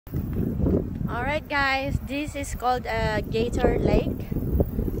Alright guys, this is called a Gator Lake.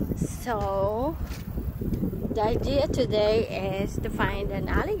 So the idea today is to find an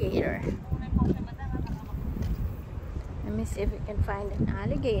alligator. Let me see if we can find an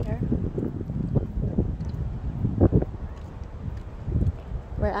alligator.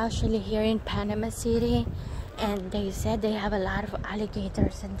 We're actually here in Panama City, and they said they have a lot of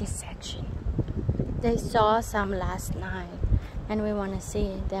alligators in this section. They saw some last night and we want to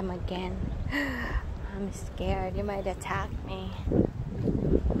see them again. I'm scared, they might attack me.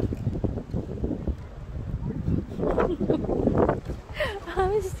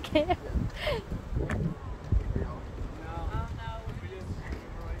 I'm scared.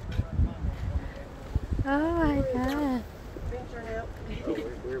 Oh my god.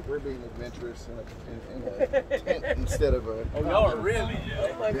 We're being adventurous in a tent instead of a... Oh, y'all are really?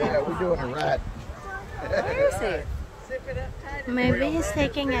 Yeah, we're doing a ride. Where is he? Maybe he's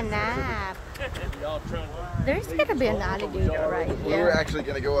taking a nap. There's gonna be an alligator right here. We were actually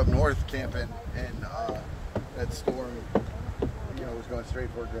going to go up north camping, and that storm, was going straight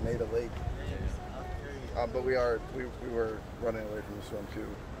for Grenada Lake. But we were running away from the storm too.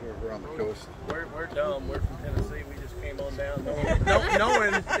 We're on the coast. We're dumb. We're from Tennessee. We just came on down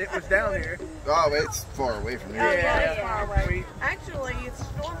knowing it was down here. Oh, it's far away from here. Yeah, far away. Actually, it's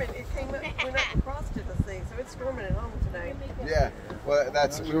storming. It went up across Tennessee, so it's storming at home today. Yeah, well,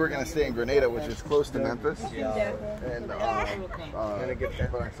 we were going to stay in Grenada, which is close to Memphis. Yeah. And but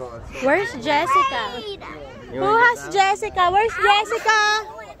I saw it. Where's Jessica? Who has Jessica? Where's Jessica?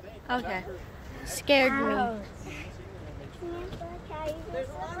 Okay. Scared me. There's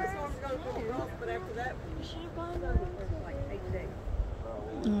a lot of storms going to come across, but after that, it's like 8 days.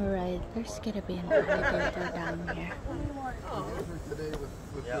 Alright, there's gonna be an alligator down here. Today with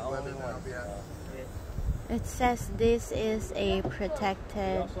good weather, that'll be out. It says this is a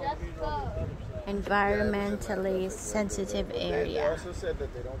protected, environmentally sensitive They area. also said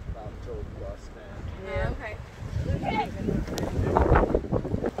that they don't come out until dusk. Yeah, okay.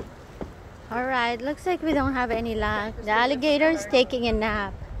 Alright, looks like we don't have any luck. The alligator is taking a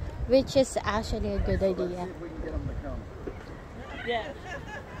nap, which is actually a good idea. See if we can get them to come. Yeah.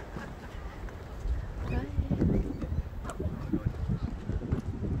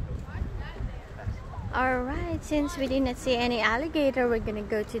 Alright, since we did not see any alligator, we're gonna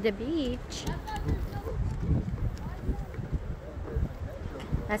go to the beach.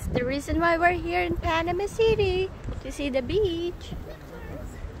 That's the reason why we're here in Panama City, to see the beach.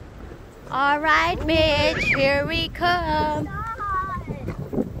 Alright, beach, here we come.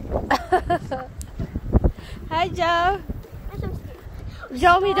 Hi, Joe.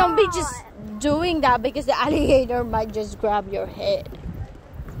 Joey, don't be just doing that because the alligator might just grab your head.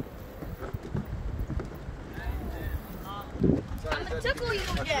 I'm gonna tickle you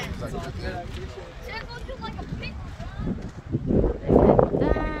again. Tickle you like a pig.